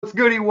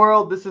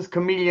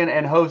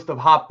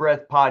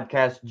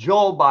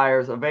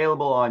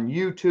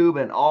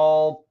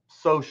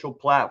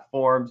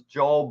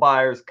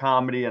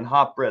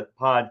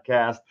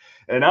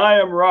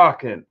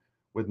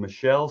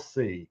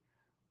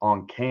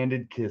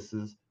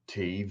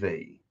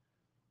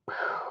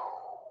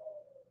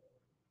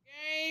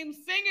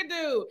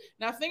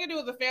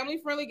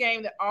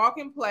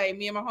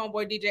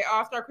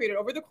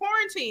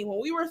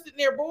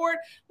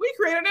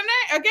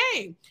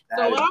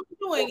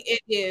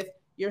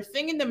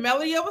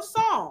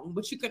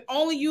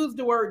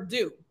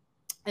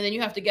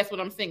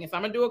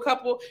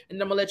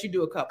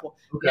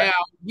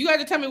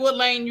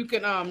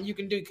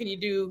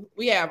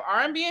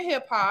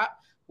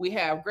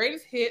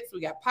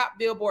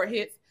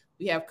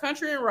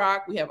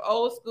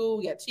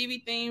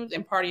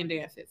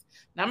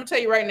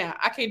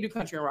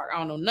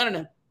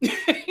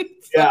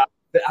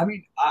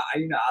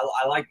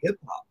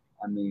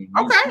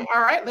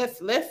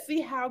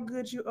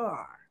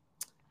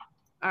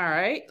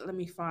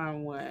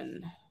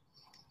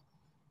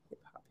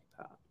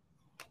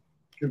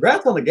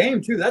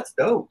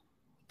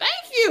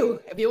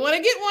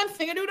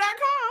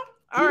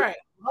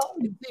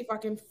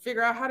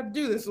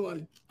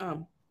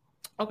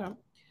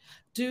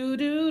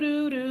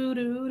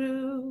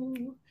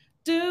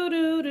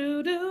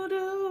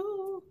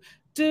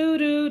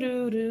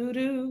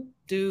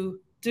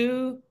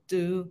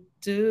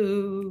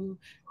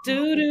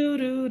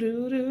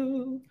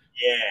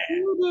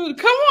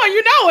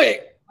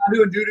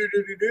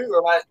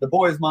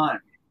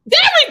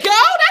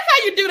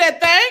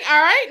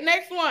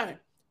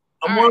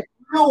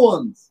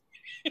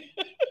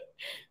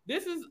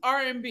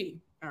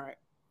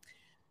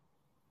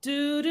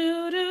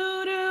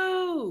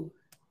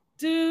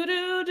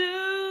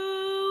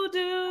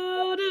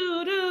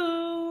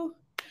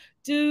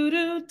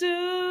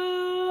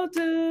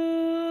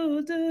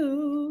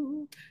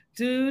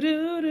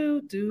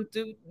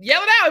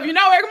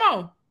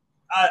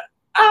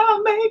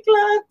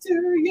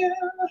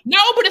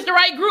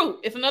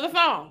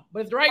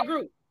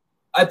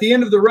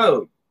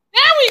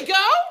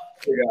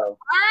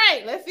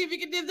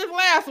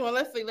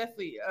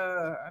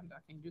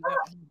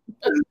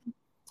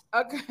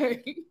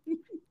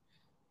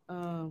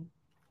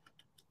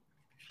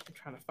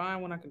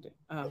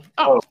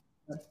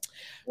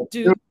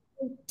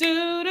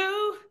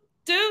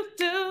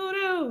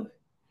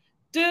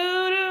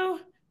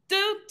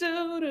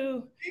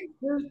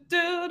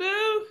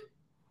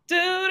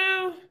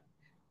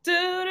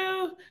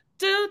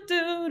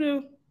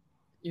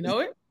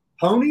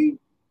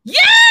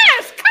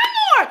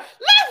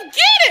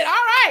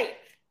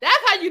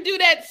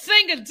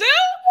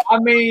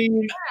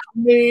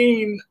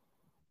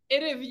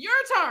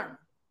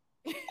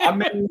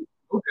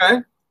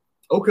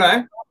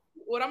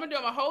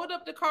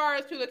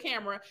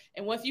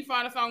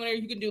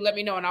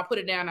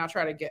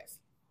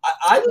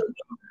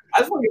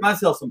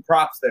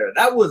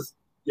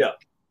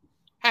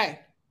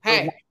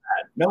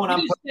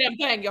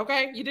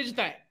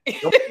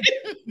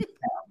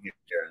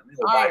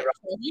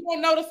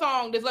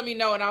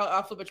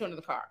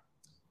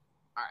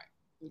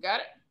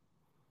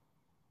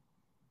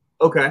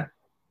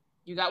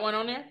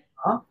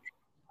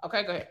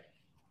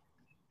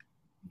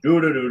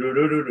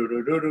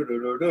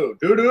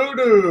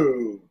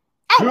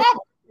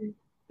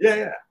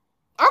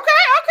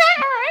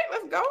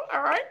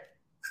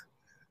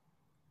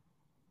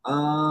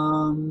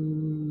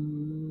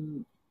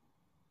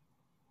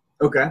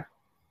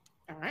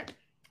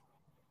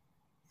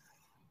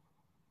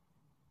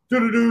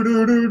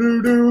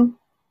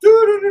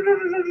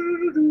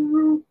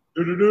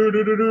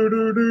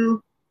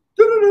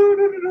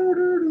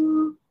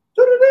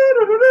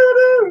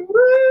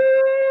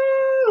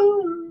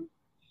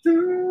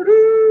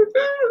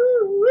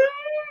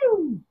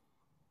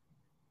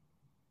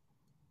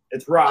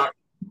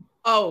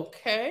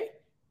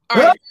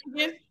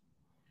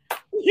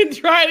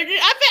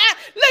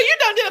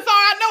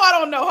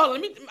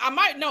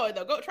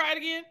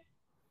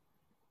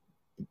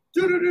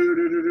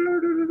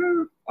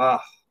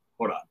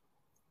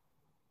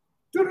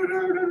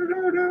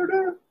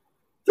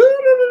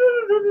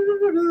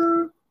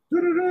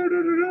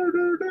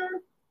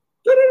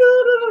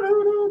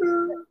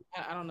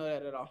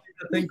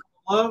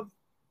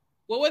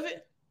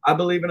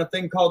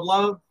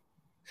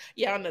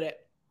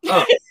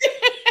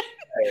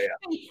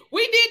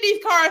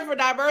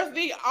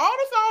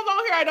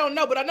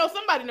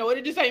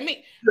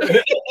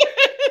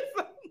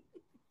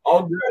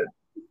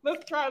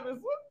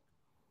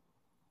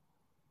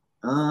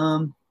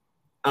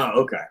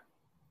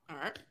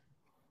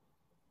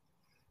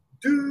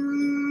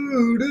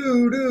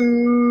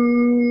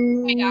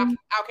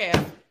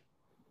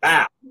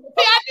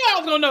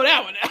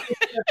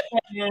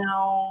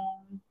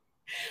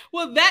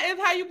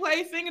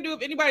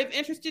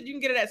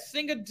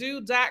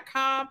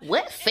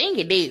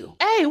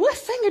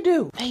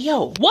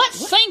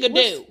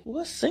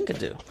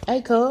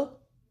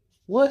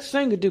What's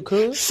SingADoo,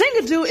 cuz?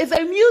 SingADoo is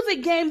a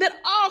music game that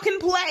all can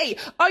play.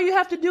 All you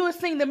have to do is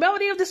sing the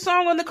melody of the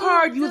song on the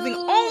card using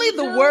only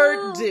the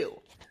word do.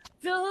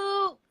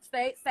 Do.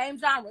 Same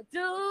genre.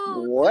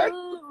 Do. What?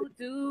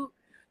 Do.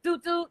 Do.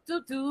 Do.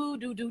 Do. Do.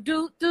 Do. Do.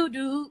 Do. Do.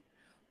 Do.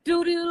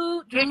 Do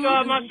do. Kick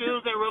off my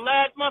shoes and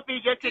relax my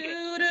feet. Get ticket.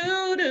 Do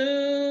do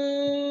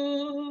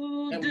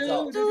do. And we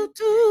talk. Do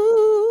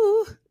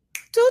do.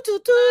 Do do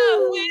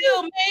do.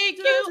 We'll make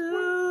you.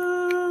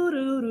 Do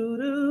do do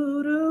do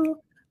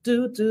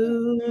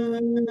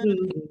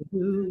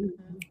do.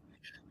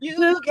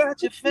 You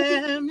got your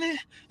family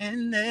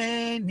and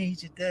they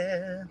need you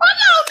there.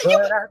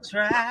 But I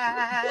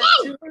try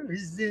to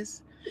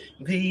resist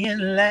being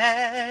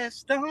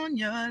last on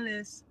your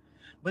list.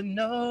 But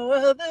no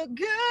other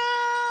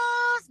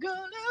girl's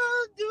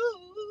gonna do.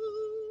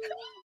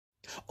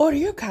 Order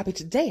your copy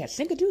today at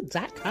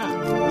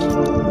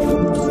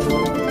SingADoo.com.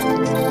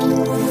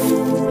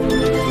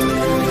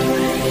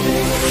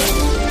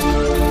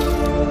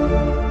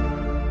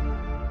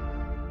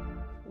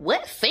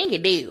 What's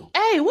SingADoo?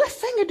 Hey,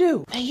 what's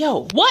SingADoo? Hey,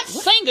 yo,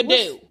 what's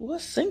SingADoo?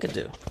 What's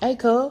SingADoo? Hey,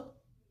 cuz.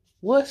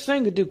 What's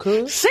SingADoo,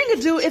 cuz?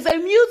 SingADoo is a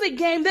music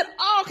game that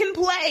all can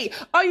play.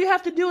 All you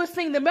have to do is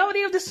sing the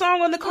melody of the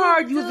song on the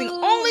card using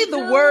only the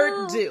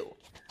word do.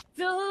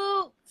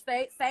 Do.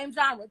 Same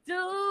genre.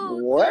 Do.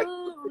 What?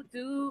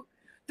 Do.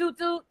 Do. Do.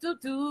 Do.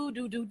 Do. Do.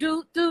 Do.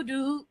 Do. Do.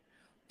 Do.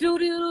 Do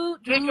do.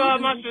 Kick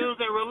off my shoes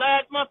and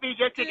relax my feet.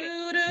 Get ticket.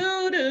 Do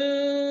do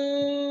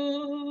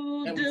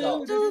do. And we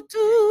talk. Do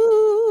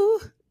do.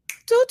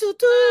 Do do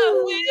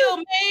do. We'll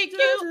make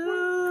you.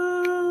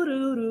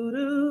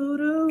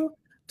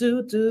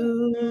 Do do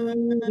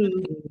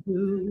do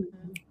do.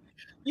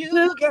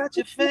 You got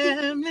your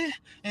family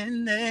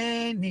and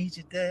they need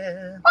you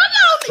there.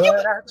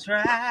 But I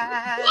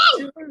try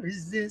to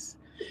resist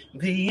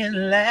being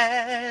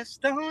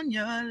last on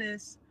your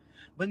list.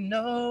 But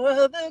no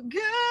other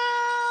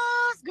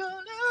girl's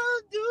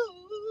gonna do.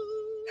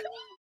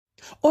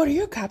 Order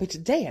your copy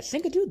today at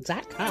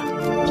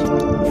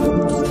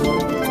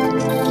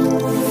SingADoo.com.